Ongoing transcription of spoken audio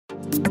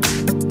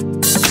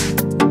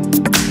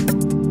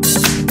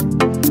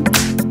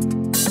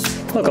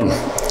Welcome.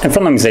 In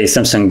front of me is a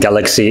Samsung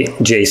Galaxy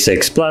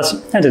J6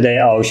 Plus, and today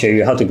I'll show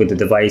you how to put the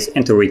device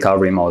into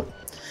recovery mode.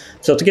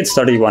 So to get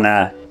started, you want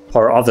to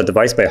power off the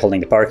device by holding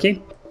the power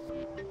key.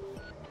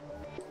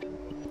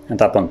 And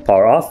tap on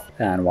power off,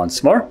 and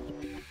once more.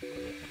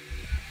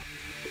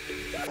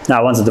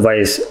 Now once the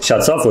device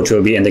shuts off, which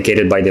will be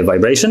indicated by the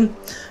vibration,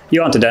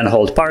 you want to then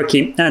hold power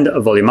key and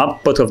volume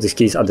up, both of these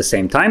keys at the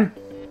same time.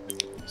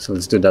 So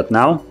let's do that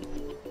now.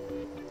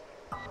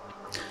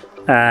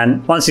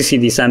 And once you see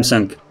the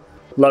Samsung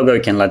logo, you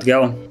can let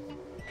go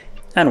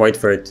and wait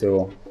for it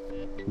to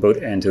boot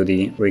into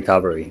the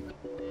recovery.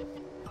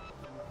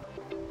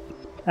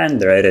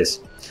 And there it is.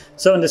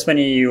 So in this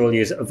menu, you will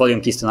use volume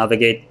keys to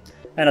navigate.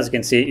 And as you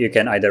can see, you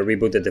can either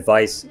reboot the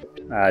device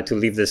to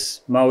leave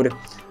this mode,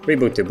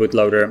 reboot to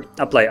bootloader,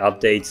 apply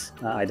updates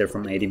either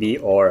from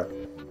ADB or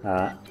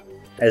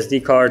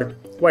SD card,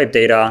 wipe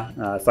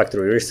data,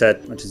 factory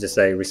reset, which is just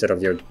a reset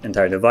of your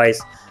entire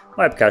device,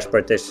 wipe cache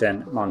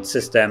partition, mount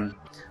system,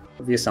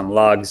 view some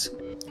logs,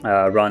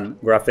 run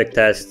graphic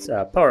tests,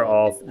 power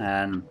off,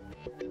 and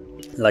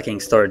lacking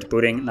storage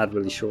booting. Not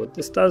really sure what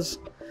this does.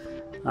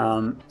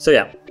 So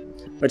yeah,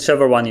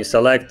 whichever one you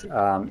select,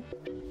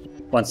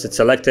 once it's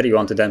selected, you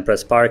want to then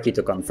press power key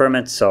to confirm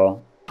it.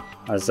 So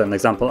as an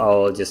example,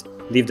 I'll just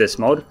leave this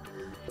mode.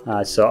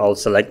 So I'll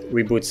select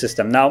reboot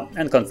system now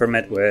and confirm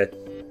it with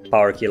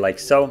power key like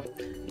so.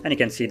 And you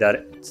can see that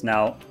it's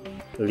now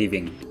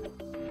leaving.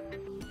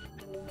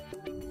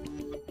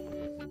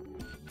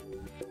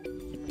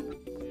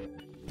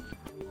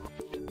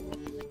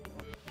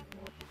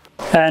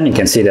 And you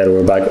can see that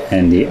we're back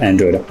in the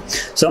Android.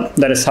 So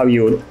that is how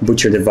you would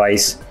boot your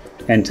device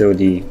into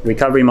the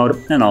recovery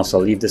mode and also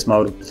leave this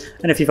mode.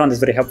 And if you found this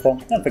very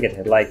helpful, don't forget to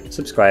hit like,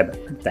 subscribe,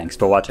 and thanks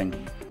for watching.